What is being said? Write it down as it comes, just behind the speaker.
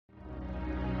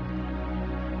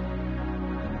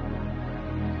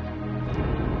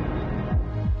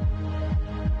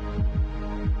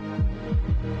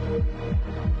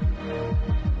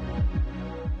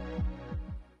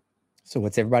So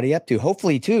what's everybody up to?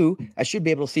 Hopefully, too, I should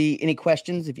be able to see any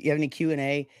questions. If you have any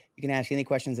Q&A, you can ask any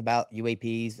questions about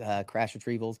UAPs, crash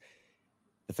retrievals,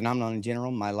 the phenomenon in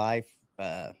general, my life,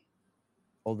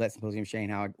 old vet symposium, Shane,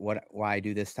 why I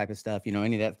do this type of stuff,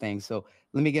 any of that thing. So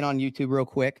let me get on YouTube real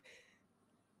quick.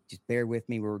 Just bear with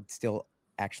me. We're still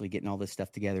actually getting all this stuff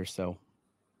together. So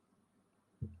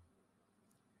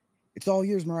it's all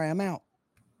yours, Mariah. I'm out.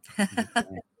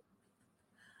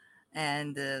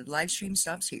 And the live stream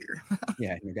stops here.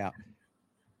 Yeah, no doubt.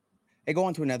 Hey, go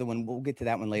on to another one. We'll get to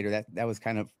that one later. That was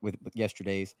kind of with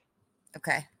yesterday's.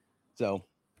 Okay. So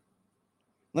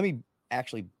let me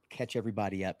actually catch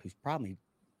everybody up who's probably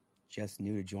just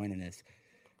new to joining us.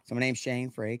 So my name's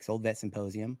Shane Frakes, Old Vet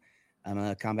Symposium. I'm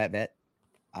a combat vet.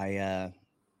 I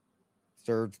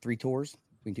served 3 tours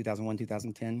between 2001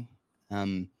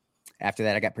 2010. After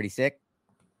that, I got pretty sick.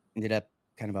 Ended up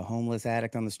kind of a homeless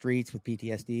addict on the streets with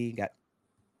PTSD. Got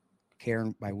care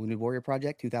by Wounded Warrior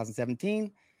Project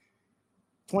 2017.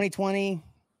 2020,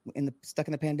 stuck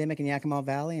in the pandemic in Yakima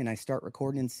Valley, and I start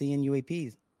recording and seeing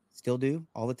UAPs. Still do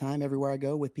all the time, everywhere I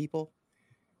go with people.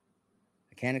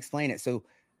 I can't explain it. So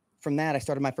from that, I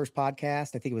started my first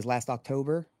podcast. I think it was last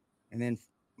October, and then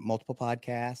multiple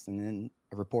podcasts, and then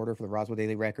a reporter for the Roswell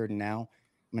Daily Record. And now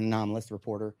I'm an Anomalist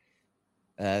reporter.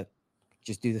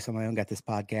 Just do this on my own. Got this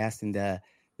podcast, and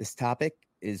this topic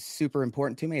is super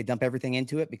important to me. I dump everything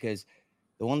into it because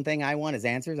the one thing I want is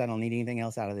answers. I don't need anything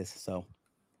else out of this. So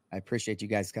I appreciate you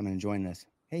guys coming and joining us.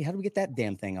 Hey, how do we get that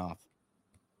damn thing off?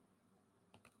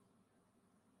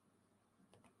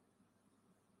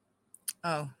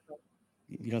 Oh.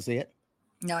 You don't see it?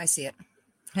 No, I see it.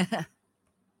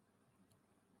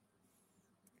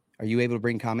 Are you able to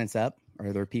bring comments up?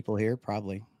 Are there people here?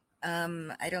 Probably.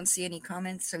 I don't see any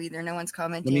comments, so either no one's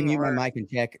commenting. Let me mute my mic and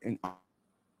check.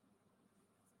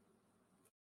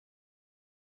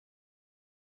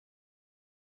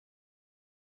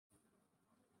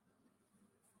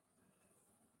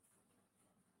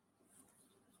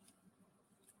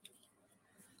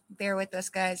 Bear with us,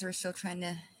 guys. We're still trying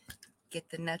to get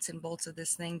the nuts and bolts of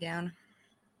this thing down.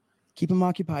 Keep them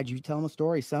occupied. You tell them a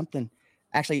story, something.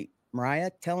 Actually, Mariah,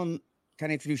 tell them,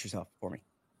 kind of introduce yourself for me.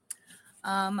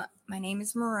 My name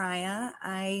is Mariah.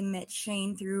 I met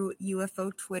Shane through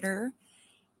UFO Twitter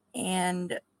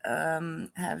and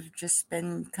have just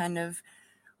been kind of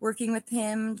working with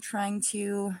him, trying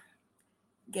to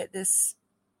get this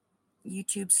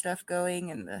YouTube stuff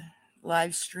going and the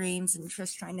live streams, and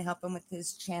just trying to help him with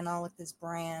his channel, with his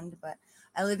brand. But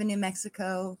I live in New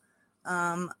Mexico.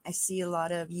 I see a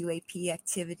lot of UAP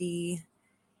activity,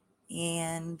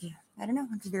 and I don't know,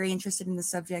 I'm just very interested in the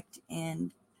subject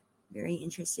and very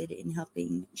interested in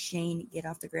helping Shane get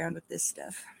off the ground with this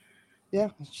stuff. Yeah,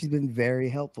 she's been very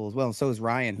helpful as well. And so is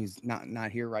Ryan, who's not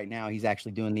here right now. He's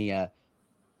actually doing the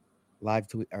live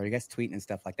tweet, or I guess tweeting and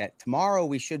stuff like that. Tomorrow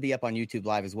we should be up on YouTube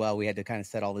live as well. We had to kind of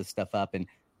set all this stuff up, and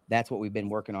that's what we've been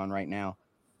working on right now.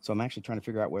 So I'm actually trying to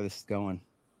figure out where this is going.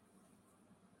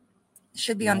 It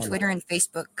should be on Twitter and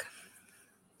Facebook.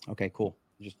 Okay, cool.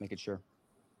 Just making sure.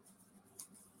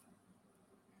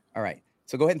 All right.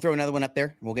 So go ahead and throw another one up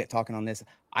there. We'll get talking on this.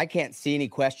 I can't see any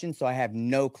questions, so I have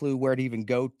no clue where to even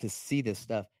go to see this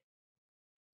stuff.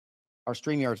 Our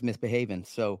StreamYard's misbehaving,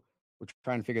 so we're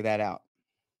trying to figure that out.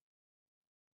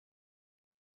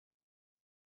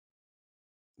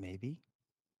 Maybe.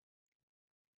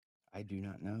 I do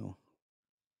not know.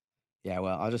 Yeah,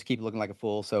 well, I'll just keep looking like a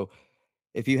fool. So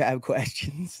if you have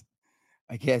questions,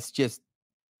 I guess just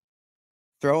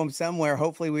throw them somewhere.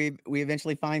 Hopefully we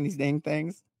eventually find these dang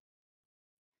things.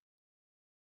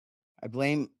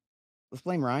 Let's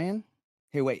blame Ryan.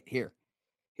 Hey, wait, here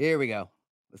we go.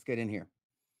 Let's get in here.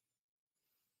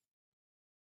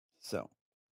 So,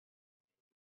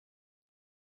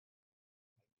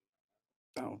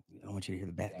 oh, I don't want you to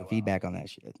hear the feedback on that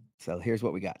shit. So here's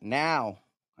what we got. Now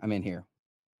I'm in here.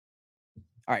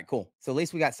 All right, cool. So at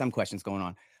least we got some questions going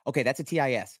on. Okay, that's a TIS.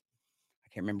 I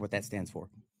can't remember what that stands for.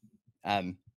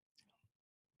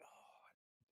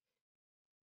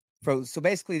 So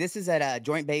basically, this is at a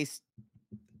joint base.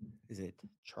 Is it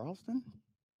Charleston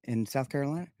in South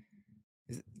Carolina?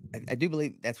 I do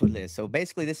believe that's what it is. So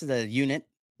basically, this is a unit,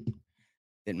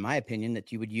 in my opinion,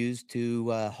 that you would use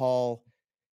to haul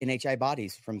NHI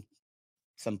bodies from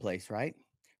someplace, right?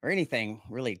 Or anything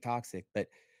really toxic. But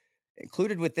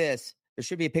included with this, there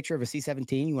should be a picture of a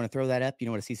C-17. You want to throw that up? You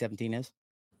know what a C-17 is?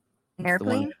 An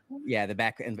airplane? Yeah, the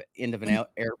back end of an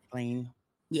airplane.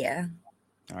 Yeah.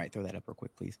 All right, throw that up real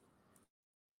quick, please.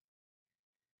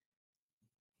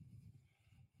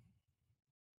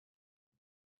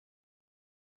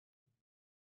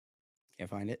 Can't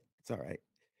find it. It's all right.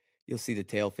 You'll see the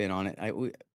tail fin on it.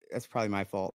 That's probably my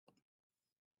fault.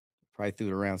 Probably threw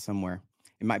it around somewhere.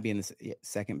 It might be in the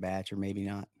second batch or maybe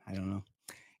not. I don't know.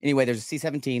 Anyway, there's a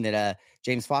C-17 that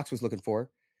James Fox was looking for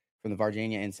from the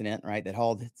Virginia incident, right? That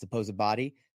hauled supposed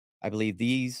body. I believe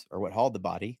these are what hauled the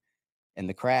body. And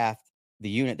the craft, the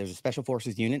unit, there's a special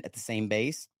forces unit at the same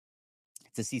base.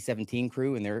 It's a C-17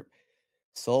 crew, and their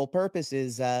sole purpose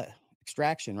is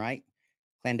extraction, right?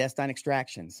 Clandestine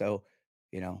extraction. So,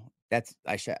 that's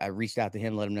I reached out to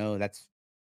him, let him know that's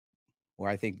where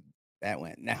I think that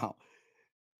went. Now,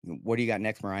 what do you got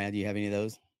next, Mariah? Do you have any of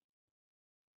those?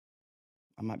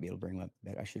 I might be able to bring them up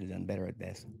better. I should have done better at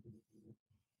this.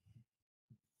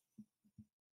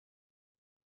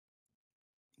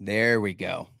 There we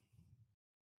go.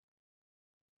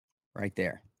 Right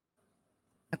there.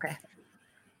 Okay.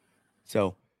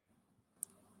 So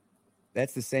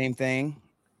that's the same thing.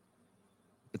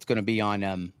 It's going to be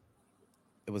on.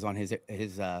 It was on his.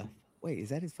 Wait, is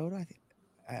that his photo?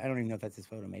 I don't even know if that's his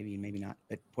photo. Maybe not.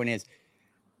 But point is,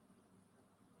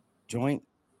 Joint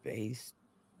Base.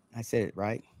 I said it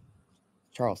right.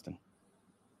 Charleston.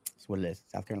 That's what it is.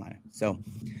 South Carolina. So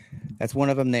that's one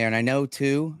of them there. And I know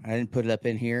too. I didn't put it up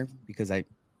in here because I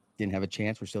didn't have a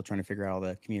chance. We're still trying to figure out all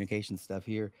the communication stuff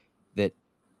here. That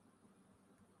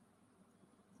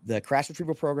the crash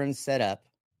retrieval program is set up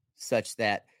such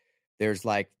that there's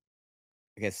I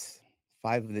guess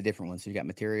 5 of the different ones. So you got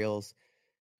materials,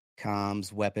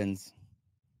 comms, weapons.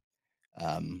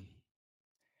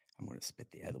 I'm going to spit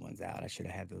the other ones out. I should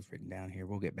have had those written down here.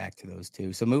 We'll get back to those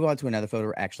too. So move on to another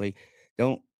photo. Actually,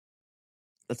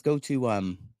 let's go to,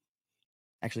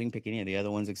 actually, you can pick any of the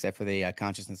other ones except for the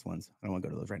consciousness ones. I don't want to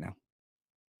go to those right now.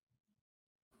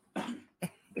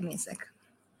 Give me a sec.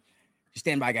 Just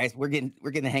stand by, guys. We're getting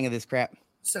the hang of this crap.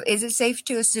 So is it safe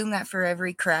to assume that for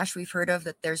every crash we've heard of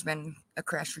that there's been a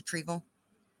crash retrieval?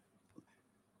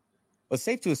 Well, it's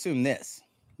safe to assume this.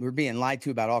 We're being lied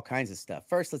to about all kinds of stuff.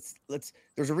 First, let's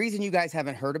there's a reason you guys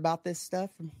haven't heard about this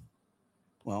stuff.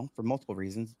 Well, for multiple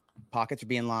reasons. Pockets are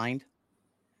being lined.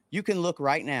 You can look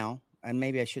right now, and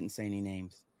maybe I shouldn't say any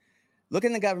names. Look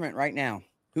in the government right now.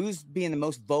 Who's being the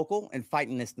most vocal and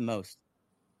fighting this the most?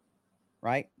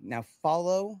 Right? Now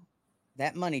follow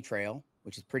that money trail,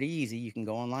 which is pretty easy. You can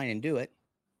go online and do it.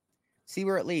 See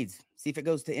where it leads. See if it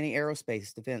goes to any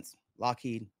aerospace, defense,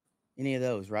 Lockheed, any of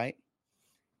those, right?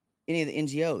 Any of the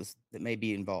NGOs that may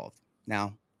be involved.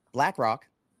 Now, BlackRock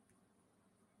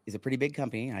is a pretty big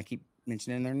company, and I keep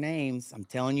mentioning their names. I'm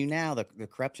telling you now, the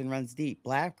corruption runs deep.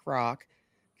 BlackRock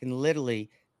can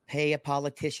literally pay a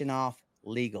politician off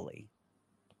legally.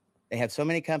 They have so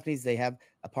many companies they have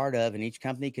a part of, and each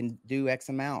company can do X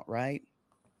amount, right?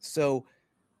 So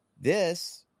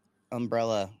this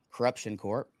umbrella corruption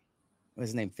corp, what's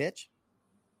his name, Fitch?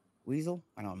 Weasel?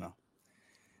 I don't know.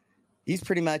 He's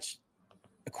pretty much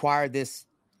acquired this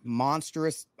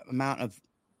monstrous amount of,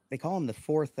 they call them the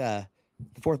fourth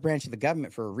branch of the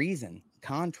government for a reason,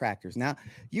 contractors. Now,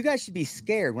 you guys should be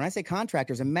scared. When I say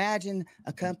contractors, imagine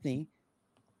a company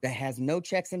that has no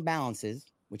checks and balances,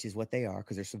 which is what they are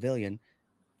because they're civilian,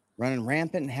 running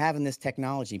rampant and having this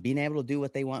technology, being able to do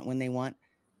what they want when they want,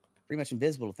 pretty much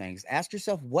invisible to things. Ask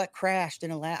yourself what crashed in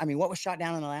Alaska. I mean, what was shot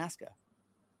down in Alaska?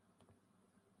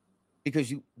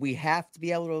 Because we have to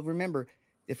be able to remember,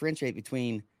 differentiate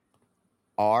between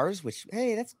ours, which,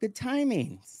 hey, that's good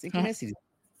timing, synchronicity.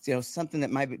 Something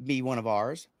that might be one of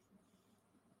ours.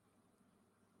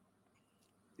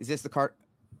 Is this the cart?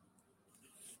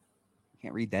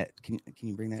 Can't read that. Can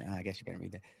you bring that? I guess you can't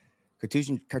read that.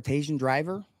 Cartesian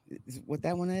driver is what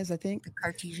that one is, I think. The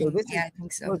Cartesian, So I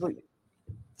think so.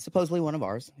 Supposedly one of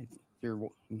ours. If you're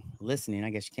listening,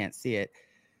 I guess you can't see it.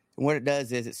 And what it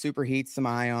does is it superheats some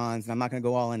ions. And I'm not going to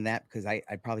go all in that because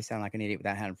I'd probably sound like an idiot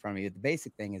without having it in front of me. The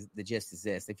basic thing is, the gist is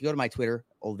this. If you go to my Twitter,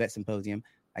 Old Vet Symposium,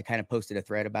 I kind of posted a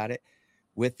thread about it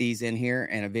with these in here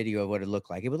and a video of what it looked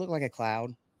like. It would look like a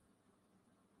cloud,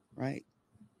 right?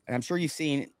 And I'm sure you've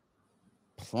seen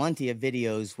plenty of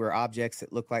videos where objects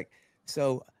that look like,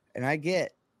 so, and I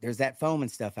get there's that foam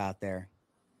and stuff out there,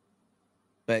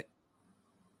 but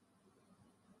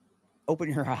open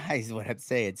your eyes is what I'm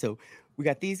saying. So we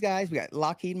got these guys, we got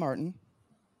Lockheed Martin.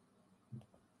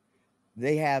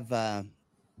 They have, I'm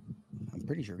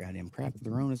pretty sure goddamn crafted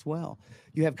their own as well.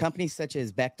 You have companies such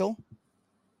as Bechtel,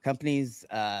 companies,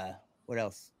 what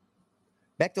else?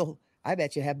 Bechtel, I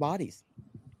bet you have bodies.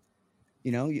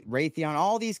 Raytheon,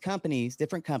 all these companies,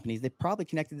 different companies, they probably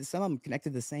connected to, some of them connected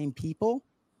to the same people.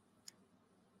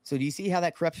 So do you see how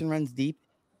that corruption runs deep?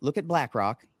 Look at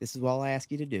BlackRock. This is all I ask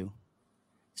you to do.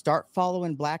 Start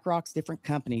following BlackRock's different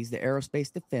companies, the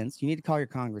aerospace defense. You need to call your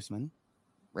congressman,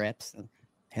 reps.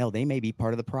 Hell, they may be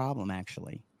part of the problem,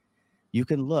 actually. You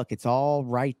can look, it's all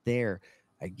right there.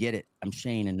 I get it. I'm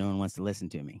Shane and no one wants to listen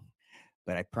to me.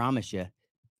 But I promise you,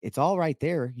 it's all right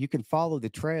there. You can follow the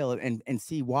trail and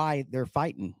see why they're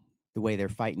fighting the way they're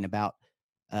fighting about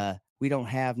we don't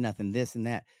have nothing, this and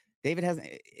that. David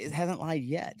hasn't lied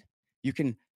yet. You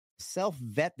can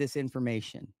self-vet this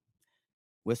information.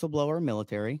 Whistleblower,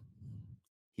 military.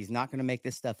 He's not going to make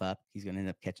this stuff up. He's going to end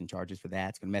up catching charges for that.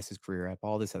 It's going to mess his career up,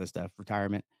 all this other stuff,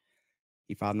 retirement.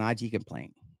 He filed an IG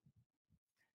complaint.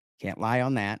 Can't lie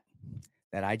on that.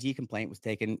 That IG complaint was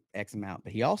taken X amount,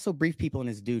 but he also briefed people in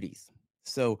his duties.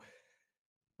 So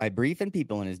by briefing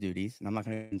people in his duties, and I'm not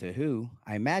going to get into who,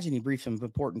 I imagine he briefed some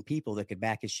important people that could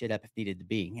back his shit up if needed to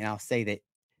be. And I'll say that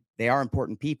they are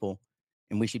important people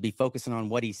and we should be focusing on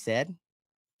what he said.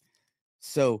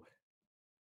 So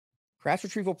crash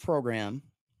retrieval program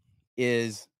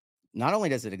is not only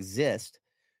does it exist,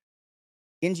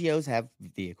 NGOs have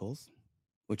vehicles,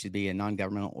 which would be a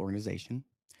non-governmental organization.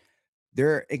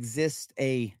 There exists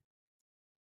a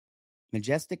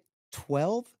Majestic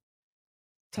 12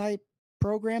 type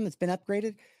program that's been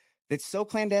upgraded that's so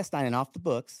clandestine and off the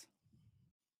books.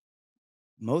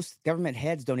 Most government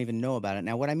heads don't even know about it.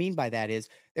 Now, what I mean by that is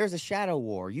there's a shadow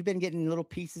war. You've been getting little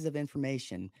pieces of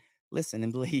information. Listen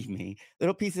and believe me,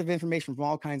 little pieces of information from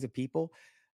all kinds of people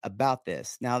about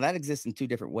this. Now, that exists in two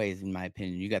different ways, in my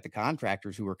opinion. You got the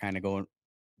contractors who are kind of going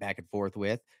back and forth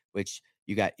with, which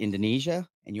you got Indonesia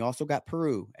and you also got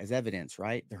Peru as evidence,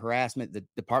 right? The harassment, the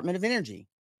Department of Energy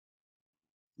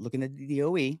looking at the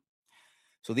DOE.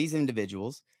 So these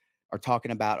individuals are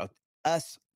talking about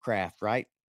us craft, right?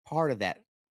 Part of that.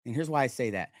 And here's why I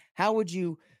say that. How would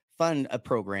you fund a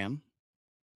program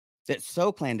that's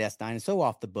so clandestine and so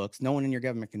off the books, no one in your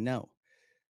government can know?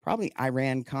 Probably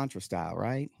Iran Contra style,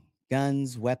 right?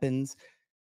 Guns, weapons.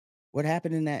 What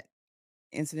happened in that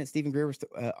incident Stephen Greer was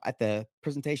at the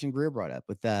presentation Greer brought up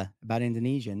with about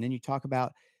Indonesia? And then you talk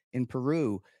about in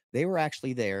Peru, they were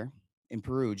actually there in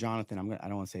Peru. Jonathan, I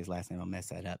don't want to say his last name. I'll mess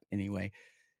that up anyway.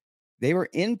 They were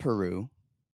in Peru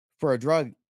for a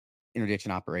drug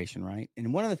interdiction operation, right?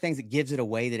 And one of the things that gives it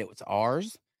away that it was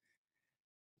ours,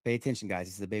 pay attention, guys,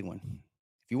 this is the big one.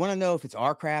 If you want to know if it's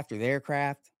our craft or their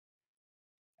craft,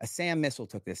 a SAM missile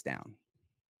took this down.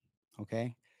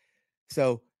 Okay.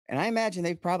 So, and I imagine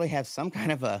they probably have some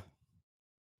kind of a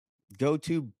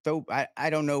go-to. I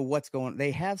don't know what's going.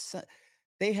 They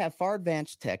have far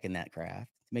advanced tech in that craft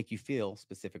to make you feel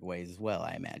specific ways as well.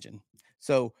 I imagine.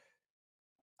 So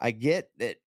I get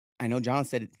that. I know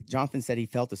Jonathan said he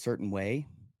felt a certain way.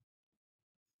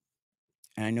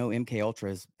 And I know MK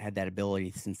Ultra's had that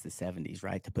ability since the 70s,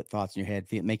 right? To put thoughts in your head,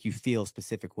 make you feel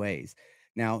specific ways.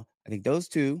 Now, I think those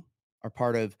two are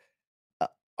part of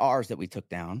ours that we took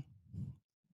down.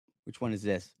 Which one is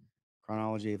this?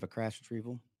 Chronology of a crash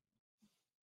retrieval,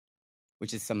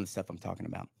 which is some of the stuff I'm talking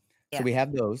about. Yeah. So we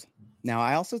have those. Now,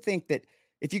 I also think that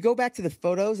if you go back to the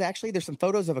photos, actually, there's some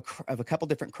photos of a couple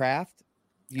different craft.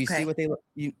 You see what they look?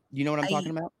 You know what I'm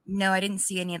talking about? No, I didn't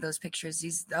see any of those pictures.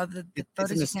 These the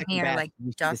photos you sent me are like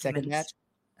documents. The second batch?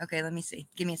 Okay, let me see.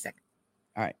 Give me a second.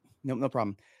 All right, no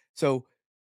problem. So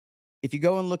if you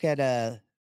go and look at I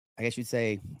guess you'd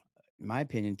say, in my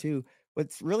opinion too,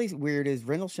 what's really weird is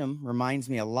Rendlesham reminds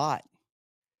me a lot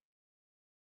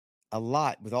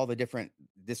with all the different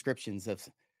descriptions of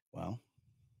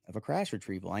a crash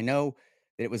retrieval. I know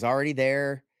that it was already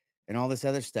there and all this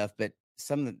other stuff, but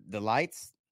some of the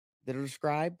lights that are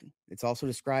described, it's also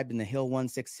described in the Hill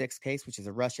 166 case, which is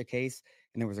a Russia case,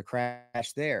 and there was a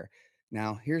crash there.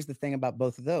 Now, here's the thing about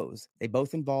both of those. They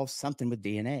both involve something with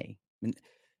DNA. And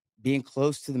being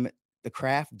close to the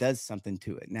craft does something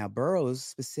to it. Now, Burroughs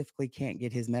specifically can't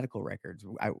get his medical records.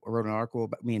 I wrote an article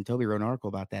about, me and Toby wrote an article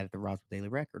about that at the Roswell Daily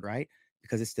Record, right?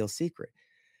 Because it's still secret.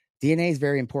 DNA is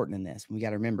very important in this. We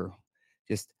got to remember,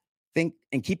 just think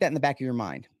and keep that in the back of your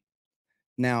mind.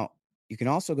 Now, you can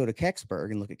also go to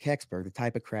Kecksburg and look at Kecksburg, the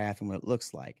type of craft and what it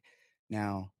looks like.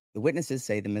 Now, the witnesses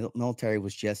say the military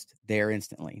was just there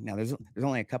instantly. Now, there's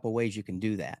only a couple ways you can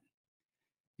do that.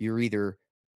 You're either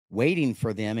waiting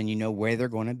for them and you know where they're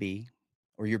going to be,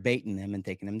 or you're baiting them and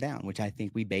taking them down, which I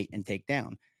think we bait and take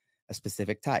down a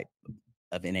specific type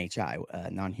of NHI,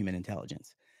 non-human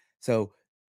intelligence. So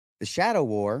the shadow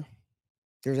war,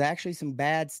 there's actually some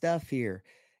bad stuff here.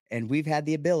 And we've had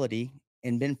the ability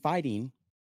and been fighting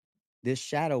this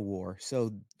shadow war.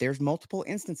 So there's multiple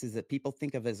instances that people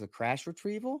think of as a crash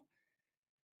retrieval.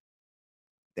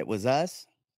 That was us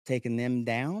taking them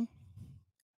down.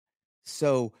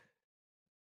 So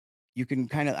you can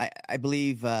kind of, I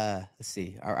believe, let's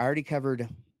see, I already covered,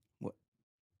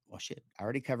 I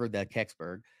already covered the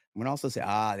Kecksburg. I'm going to also say,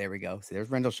 there we go. So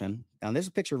there's Rendlesham. Now there's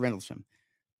a picture of Rendlesham.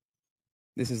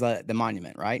 This is the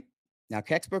monument, right? Now,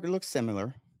 Kecksburg looks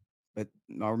similar, but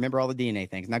I'll remember all the DNA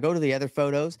things. Now, go to the other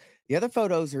photos. The other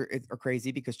photos are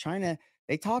crazy because China,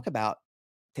 they talk about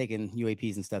taking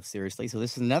UAPs and stuff seriously. So,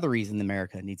 this is another reason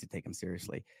America needs to take them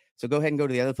seriously. So, go ahead and go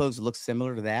to the other photos that look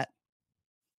similar to that.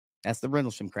 That's the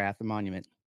Rendlesham craft, the monument.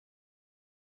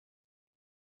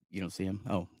 You don't see them?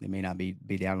 Oh, they may not be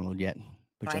downloaded yet.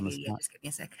 Put you I on do. the Yeah, spot. just give me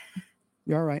a sec.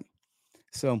 You're all right.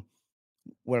 So,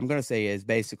 what I'm going to say is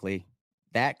basically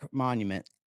that monument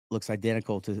looks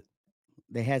identical to.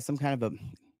 They had some kind of a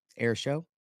air show,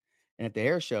 and at the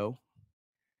air show,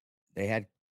 they had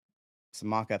some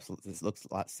mock-ups. This looks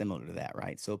a lot similar to that,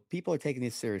 right? So people are taking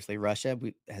this seriously. Russia,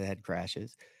 we had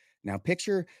crashes. Now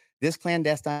picture this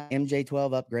clandestine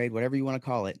MJ-12 upgrade, whatever you want to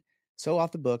call it, so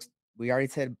off the books. We already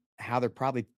said how they're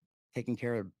probably taking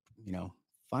care of, you know,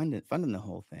 funding the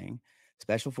whole thing.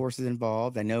 Special forces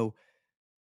involved. I know.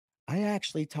 I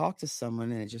actually talked to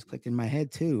someone, and it just clicked in my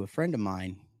head too. A friend of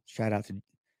mine. Shout out to.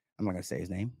 I'm not going to say his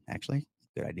name. Actually,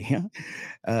 good idea.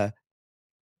 Uh,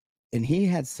 and he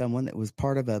had someone that was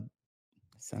part of a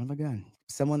son of a gun,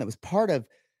 someone that was part of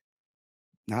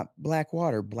not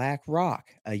Blackwater, Black Rock,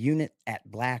 a unit at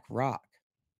Black Rock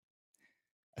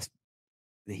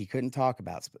that he couldn't talk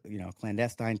about, you know,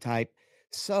 clandestine type.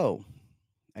 So,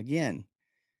 again,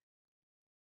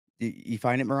 you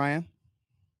find it, Mariah?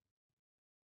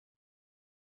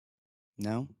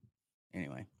 No?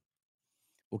 Anyway,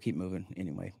 we'll keep moving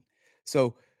anyway.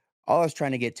 So, all I was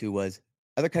trying to get to was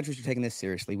other countries are taking this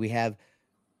seriously. We have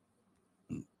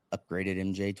upgraded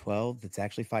MJ-12 that's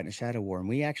actually fighting a shadow war, and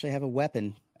we actually have a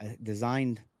weapon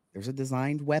designed. There's a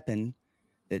designed weapon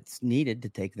that's needed to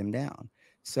take them down.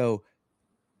 So,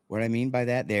 what I mean by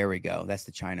that, there we go. That's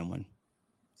the China one.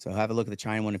 So have a look at the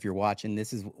China one if you're watching.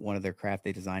 This is one of their craft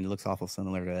they designed. It looks awful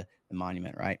similar to the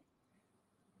monument, right?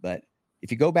 But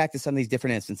if you go back to some of these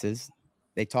different instances,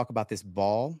 they talk about this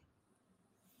ball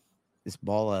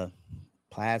of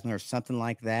plasma or something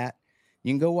like that.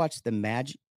 You can go watch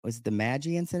the was it the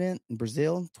Magi incident in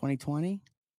Brazil 2020?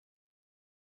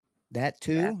 That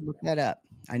Yeah. too, look that up.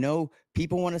 I know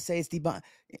people want to say it's debunked.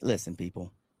 Listen,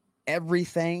 people,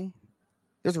 everything,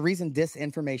 there's a reason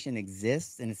disinformation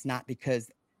exists, and it's not because,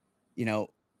 you know,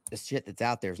 the shit that's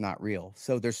out there is not real.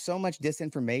 So there's so much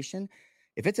disinformation.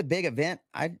 If it's a big event,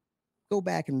 I'd go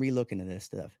back and relook into this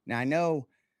stuff. Now I know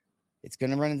it's going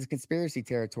to run into conspiracy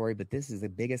territory, but this is the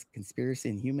biggest conspiracy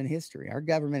in human history. Our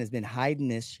government has been hiding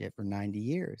this shit for 90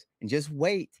 years. And just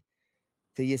wait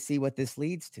till you see what this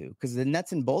leads to. Because the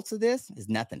nuts and bolts of this is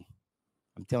nothing.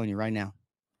 I'm telling you right now,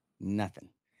 nothing.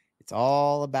 It's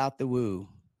all about the woo.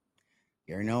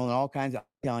 You're knowing all kinds of, I'm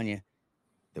telling you,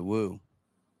 the woo.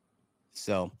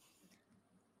 So,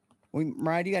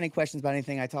 Mariah, do you got any questions about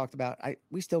anything I talked about?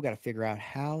 We still got to figure out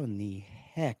how in the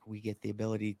heck we get the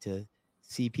ability to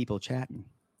see people chatting.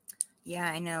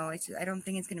 Yeah, I know. I don't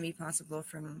think it's going to be possible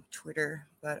from Twitter,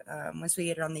 but once we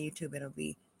get it on the YouTube, it'll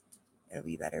be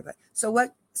better. But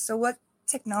what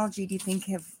technology do you think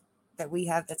that we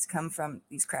have that's come from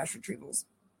these crash retrievals?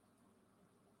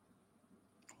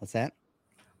 What's that?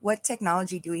 What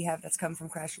technology do we have that's come from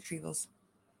crash retrievals?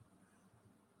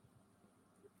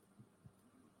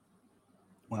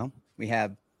 Well, we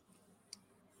have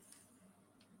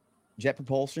jet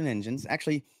propulsion engines.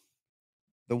 Actually,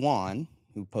 the Juan,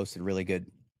 who posted a really good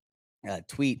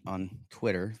tweet on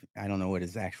Twitter. I don't know what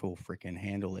his actual freaking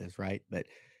handle is, right? But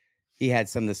he had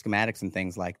some of the schematics and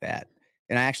things like that.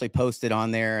 And I actually posted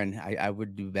on there, and I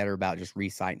would do better about just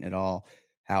reciting it all,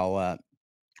 how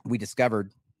we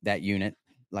discovered that unit,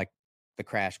 like the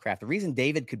crash craft. The reason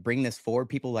David could bring this forward,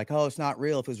 people like, oh, it's not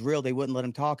real. If it was real, they wouldn't let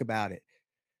him talk about it.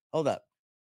 Hold up.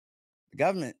 The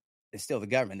government is still the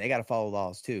government. They got to follow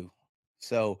laws too.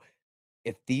 So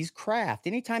if these craft,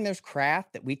 anytime there's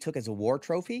craft that we took as a war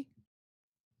trophy,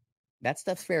 that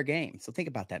stuff's fair game. So think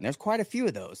about that. And there's quite a few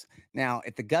of those. Now,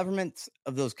 if the governments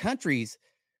of those countries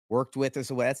worked with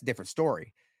us, well, that's a different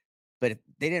story. But if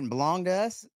they didn't belong to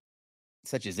us,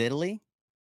 such as Italy,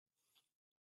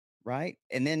 right?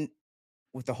 And then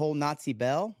with the whole Nazi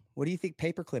bell, what do you think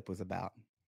Paperclip was about?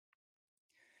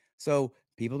 So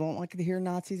people don't like to hear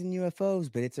Nazis and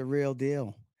UFOs, but it's a real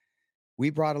deal. We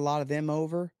brought a lot of them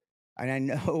over, and I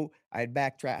know I had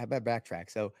backtrack.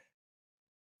 So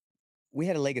we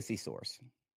had a legacy source,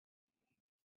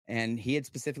 and he had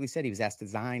specifically said he was asked to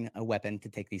design a weapon to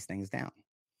take these things down.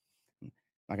 I'm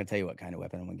not going to tell you what kind of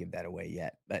weapon. I'm going to give that away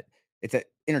yet, but it's an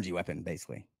energy weapon,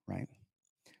 basically, right?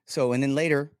 So, and then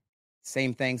later,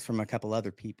 same things from a couple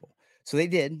other people. So they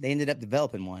did. They ended up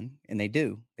developing one, and they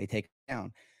do. They take it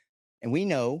down, and we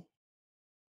know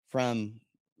from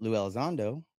Lou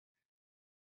Elizondo.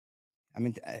 I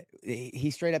mean,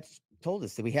 he straight up told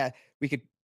us that we could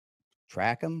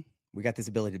track them. We got this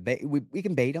ability to bait. We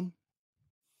can bait them.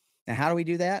 Now, how do we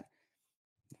do that?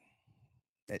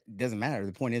 That doesn't matter.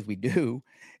 The point is we do.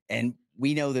 And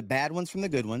we know the bad ones from the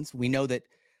good ones. We know that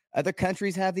other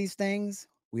countries have these things.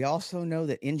 We also know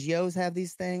that NGOs have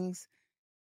these things.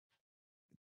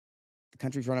 The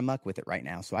country's run amok with it right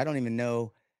now. So I don't even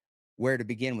know where to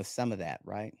begin with some of that,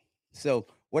 right? So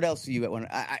what else do you want?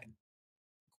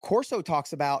 Corso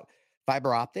talks about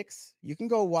fiber optics. You can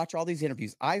go watch all these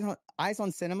interviews. Eyes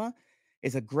on Cinema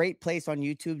is a great place on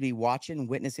YouTube to be watching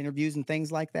witness interviews and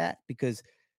things like that, because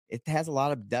it has a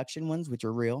lot of abduction ones, which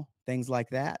are real, things like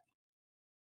that.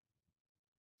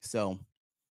 So,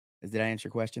 did I answer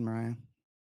your question, Mariah?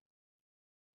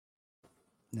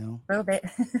 No? A little bit.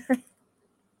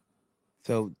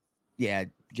 So, yeah,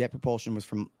 jet propulsion was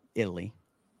from Italy.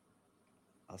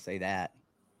 I'll say that.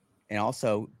 And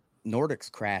also,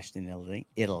 Nordics crashed in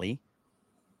Italy.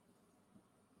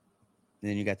 And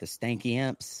then you got the stanky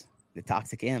imps, the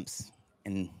toxic imps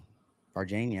in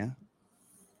Virginia.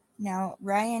 Now,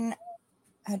 Ryan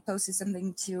had posted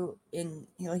something too he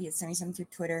had sent me something through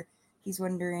Twitter. He's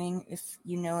wondering if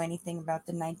you know anything about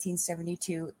the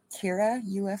 1972 Kira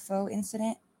UFO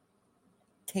incident.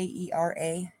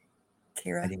 Kera.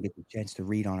 Kira. I didn't get the chance to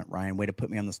read on it, Ryan. Way to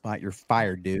put me on the spot. You're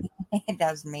fired, dude.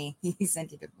 That was me. He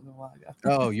sent it a little while ago.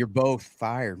 Oh, you're both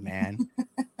fired, man.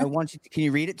 I want you. Can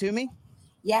you read it to me?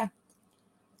 Yeah.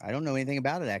 I don't know anything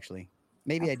about it, actually.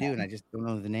 Maybe I do, and I just don't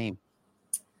know the name.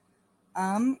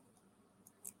 All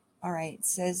right. It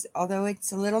says, although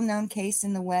it's a little known case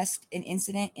in the West, an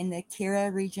incident in the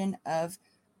Kira region of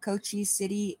Kochi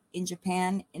City in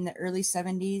Japan in the early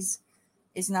 70s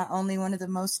is not only one of the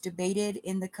most debated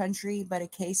in the country, but a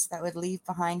case that would leave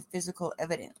behind physical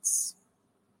evidence.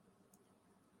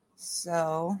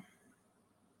 So,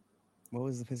 what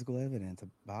was the physical evidence? A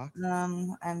box?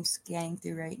 I'm scanning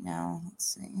through right now. Let's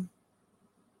see.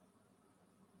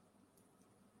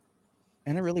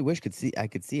 And I really wish I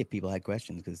could see if people had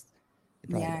questions, because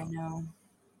Yeah, I know.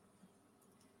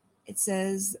 It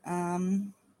says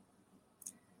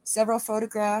several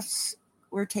photographs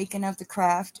were taken of the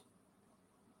craft,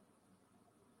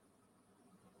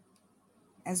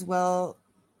 as well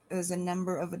as a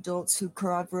number of adults who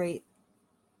corroborate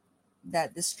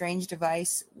that the strange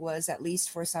device was, at least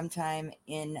for some time,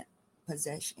 in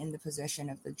the possession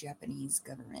of the Japanese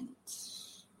government.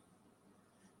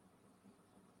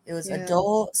 It was a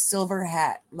dull silver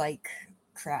hat-like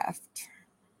craft.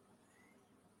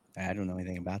 I don't know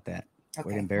anything about that. Okay.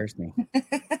 Way to embarrass me.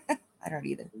 I don't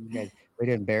either. You guys, way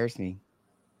to embarrass me.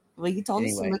 Well, you told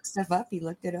us to look stuff up. You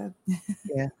looked it up.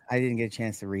 Yeah, I didn't get a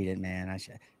chance to read it, man.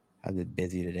 I've been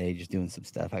busy today, just doing some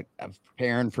stuff. I was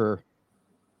preparing for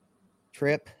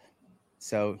trip,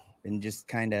 so been just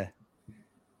kind of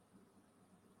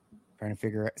trying to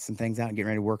figure some things out and getting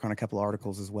ready to work on a couple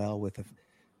articles as well.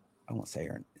 I won't say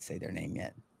their name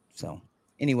yet. So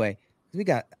anyway, we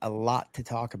got a lot to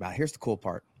talk about. Here's the cool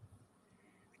part.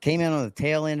 I came in on the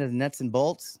tail end of the nuts and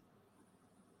bolts.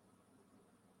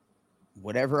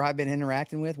 Whatever I've been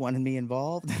interacting with wanted me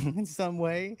involved in some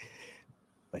way.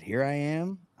 But here I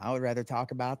am. I would rather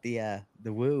talk about the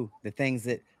woo, the things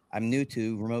that I'm new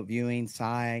to, remote viewing,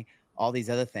 psi, all these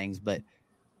other things. But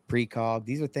precog,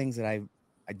 these are things that I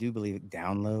do believe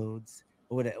downloads.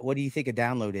 What do you think a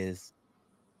download is?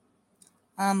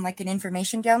 Like an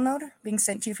information download being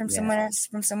sent to you from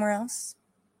somewhere else.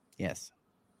 Yes.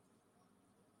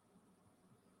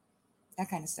 That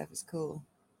kind of stuff is cool.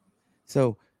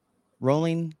 So,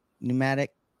 rolling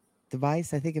pneumatic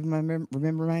device, I think, if I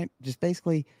remember right, just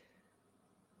basically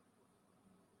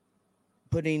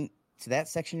putting to that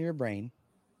section of your brain.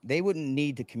 They wouldn't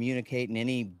need to communicate in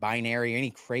any binary or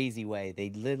any crazy way. They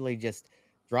literally just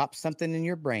drop something in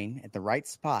your brain at the right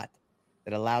spot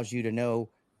that allows you to know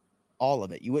all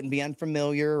of it. You wouldn't be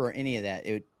unfamiliar or any of that.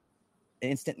 An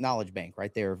instant knowledge bank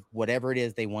right there, whatever it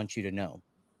is they want you to know.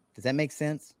 Does that make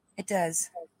sense? It does.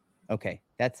 Okay,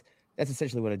 that's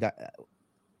essentially what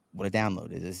a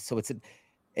download is. So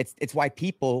it's why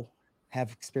people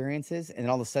have experiences, and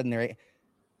all of a sudden they're,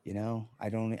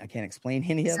 I can't explain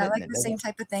any is of that it. Like the same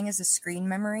type of thing as a screen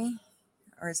memory,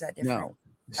 or is that different? No.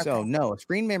 So no, a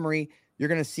screen memory, you're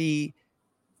going to see.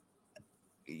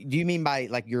 Do you mean by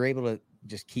like you're able to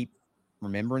just keep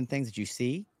remembering things that you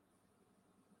see?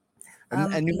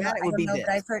 A pneumatic would be this.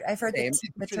 I've heard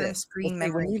the term screen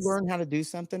memory. When you learn how to do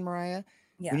something, Mariah,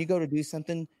 when you go to do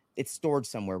something, it's stored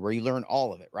somewhere where you learn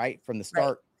all of it, right? From the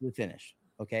start to the finish.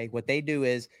 Okay. What they do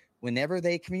is whenever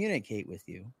they communicate with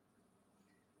you,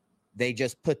 they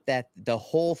just put the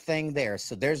whole thing there.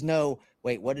 So there's no,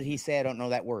 wait, what did he say? I don't know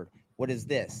that word. What is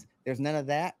this? There's none of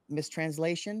that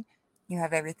mistranslation. You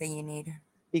have everything you need.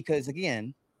 Because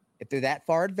again, if they're that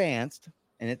far advanced,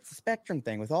 and it's a spectrum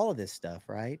thing with all of this stuff,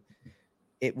 right?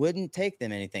 It wouldn't take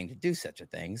them anything to do such a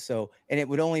thing. So, and it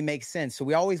would only make sense. So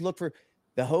we always look for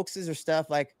the hoaxes or stuff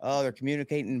like, oh, they're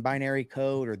communicating in binary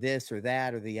code or this or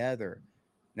that or the other.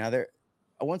 Now,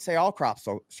 I won't say all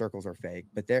circles are fake,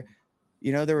 but there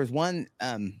was one.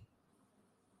 I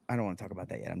don't want to talk about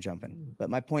that yet. I'm jumping. But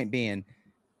my point being,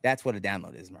 that's what a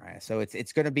download is, Mariah. So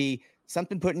it's going to be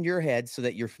something put in your head so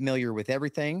that you're familiar with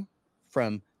everything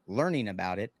from learning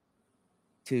about it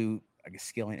to, I guess,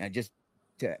 skilling, just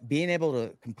to being able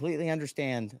to completely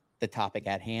understand the topic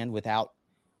at hand without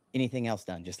anything else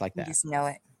done, just like You that. just know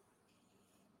it.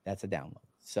 That's a download.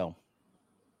 So,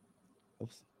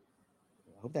 oops.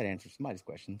 I hope that answers somebody's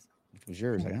questions. It was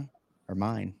yours, huh? Or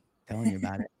mine, telling you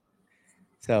about it.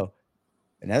 So,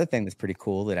 another thing that's pretty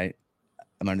cool that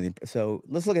I'm under the. So,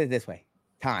 let's look at it this way: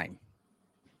 time.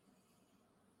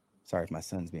 Sorry if my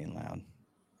son's being loud.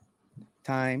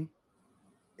 Time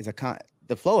is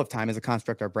the flow of time is a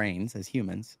construct our brains as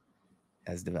humans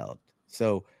has developed.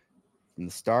 So, from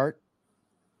the start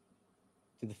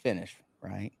to the finish,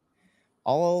 right?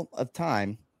 All of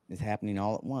time is happening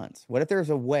all at once. What if there's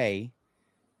a way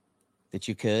that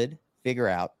you could figure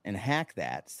out and hack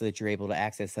that so that you're able to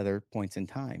access other points in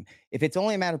time? If it's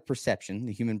only a matter of perception,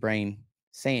 the human brain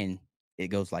saying it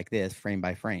goes like this, frame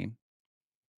by frame,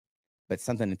 but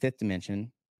something in fifth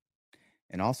dimension,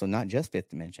 and also not just fifth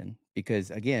dimension,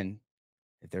 because again,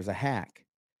 if there's a hack,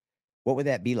 what would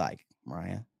that be like,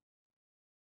 Mariah?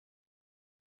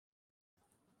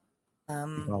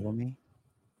 You follow me?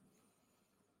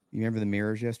 You remember the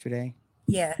mirrors yesterday?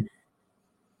 Yeah.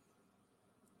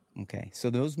 Okay. So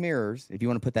those mirrors, if you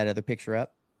want to put that other picture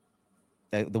up,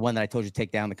 the one that I told you to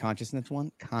take down, the consciousness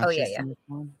one, Oh yeah.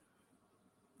 one.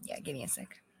 Yeah, give me a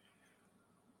sec.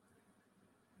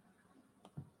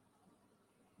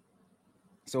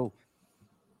 So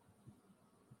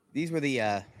these were the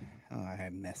I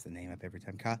mess the name up every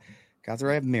time.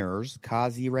 Kazirev mirrors.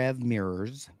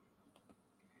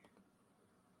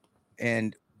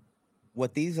 And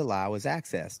what these allow is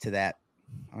access to that,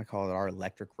 I call it our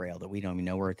electric rail that we don't even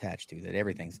know we're attached to, that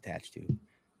everything's attached to.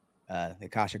 The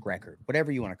Akashic record,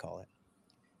 whatever you want to call it.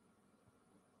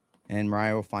 And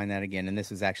Mariah will find that again. And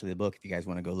this is actually the book if you guys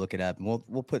want to go look it up. And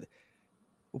we'll put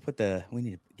we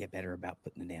need to get better about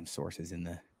putting the damn sources in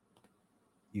the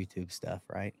YouTube stuff,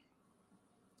 right?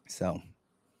 So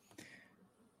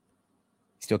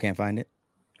still can't find it?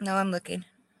 No, I'm looking.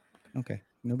 Okay,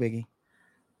 no biggie.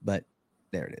 But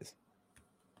there it is.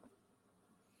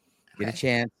 Get a Okay.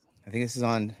 chance. I think this is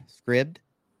on Scribd,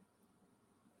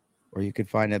 or you could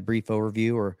find a brief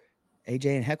overview, or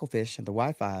AJ and Hecklefish and the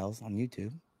Y Files on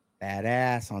YouTube.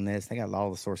 Badass on this. They got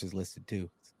all the sources listed too.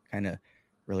 It's kind of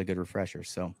really good refresher.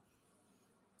 So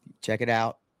check it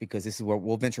out, because this is where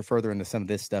we'll venture further into some of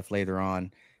this stuff later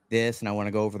on. This, and I want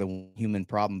to go over the human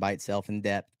problem by itself in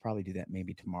depth. Probably do that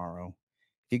maybe tomorrow.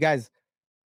 If you guys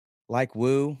like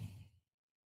woo,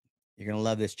 you're gonna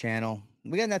love this channel.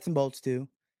 We got nuts and bolts too.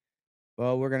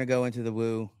 Well, we're gonna go into the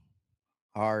woo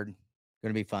hard.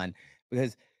 Gonna be fun,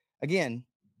 because again,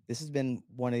 this has been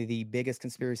one of the biggest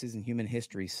conspiracies in human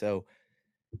history. So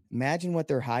imagine what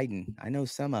they're hiding. I know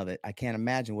some of it. I can't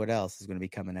imagine what else is going to be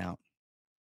coming out.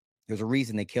 There's a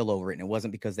reason they kill over it, and it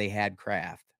wasn't because they had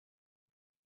craft.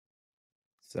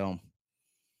 So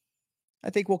I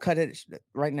think we'll cut it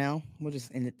right now. We'll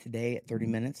just end it today at 30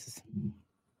 minutes.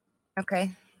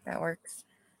 Okay, that works.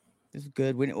 This is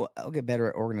good. I'll get better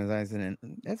at organizing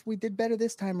it. We did better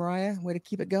this time, Mariah. Way to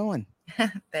keep it going.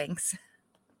 Thanks.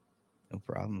 No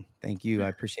problem. Thank you. I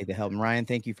appreciate the help. And Ryan,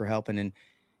 thank you for helping. And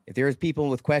if there's people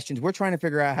with questions, we're trying to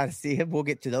figure out how to see it. We'll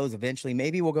get to those eventually.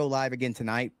 Maybe we'll go live again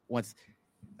tonight once.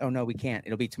 Oh, no, we can't.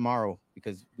 It'll be tomorrow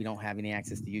because we don't have any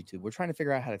access to YouTube. We're trying to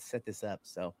figure out how to set this up.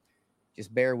 So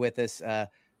just bear with us. My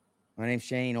name's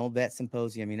Shane, Old Vet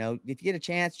Symposium. If you get a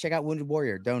chance, check out Wounded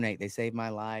Warrior. Donate. They saved my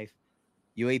life.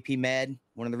 UAP Med,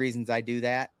 one of the reasons I do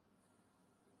that.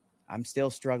 I'm still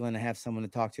struggling to have someone to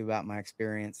talk to about my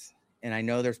experience. And I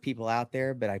know there's people out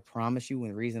there, but I promise you,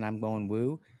 the reason I'm going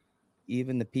woo,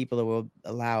 even the people that will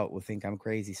allow it will think I'm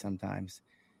crazy sometimes.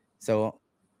 So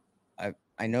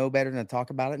I know better than to talk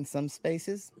about it in some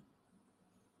spaces.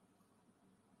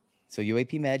 So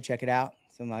UAP Med, check it out.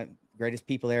 Some of my greatest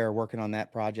people there are working on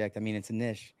that project. I mean, it's a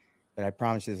niche, but I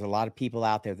promise you, there's a lot of people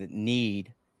out there that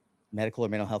need medical or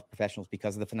mental health professionals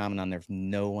because of the phenomenon. There's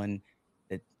no one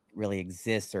that really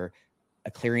exists, or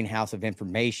a clearinghouse of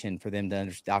information for them to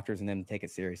understand, doctors and them to take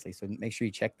it seriously. So make sure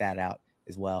you check that out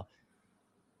as well.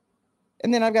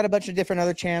 And then I've got a bunch of different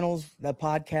other channels, the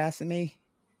podcasts, and me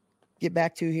get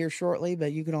back to here shortly,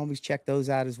 but you can always check those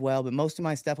out as well. But most of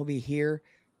my stuff will be here.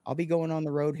 I'll be going on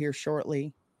the road here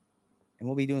shortly, and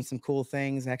we'll be doing some cool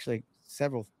things, actually,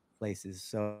 several places.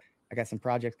 So I got some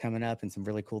projects coming up and some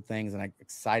really cool things, and I'm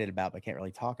excited about, but I can't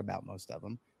really talk about most of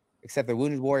them, except the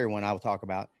Wounded Warrior one I will talk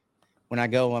about. When I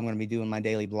go, I'm going to be doing my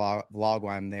daily vlog while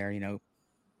I'm there.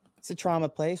 It's a trauma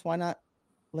place. Why not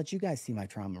let you guys see my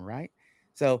trauma, right?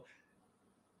 So,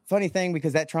 funny thing,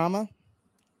 because that trauma,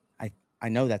 I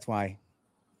know that's why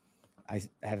I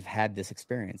have had this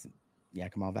experience in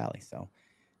Yakima Valley. So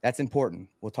that's important.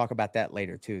 We'll talk about that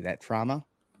later too. That trauma,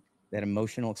 that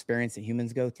emotional experience that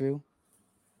humans go through.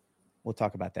 We'll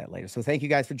talk about that later. So thank you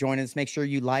guys for joining us. Make sure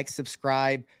you like,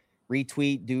 subscribe,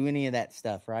 retweet, do any of that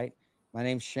stuff, right? My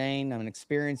name's Shane. I'm an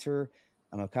experiencer.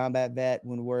 I'm a combat vet,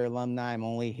 Wounded Warrior alumni. I'm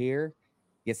only here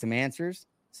to get some answers.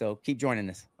 So keep joining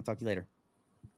us. I'll talk to you later.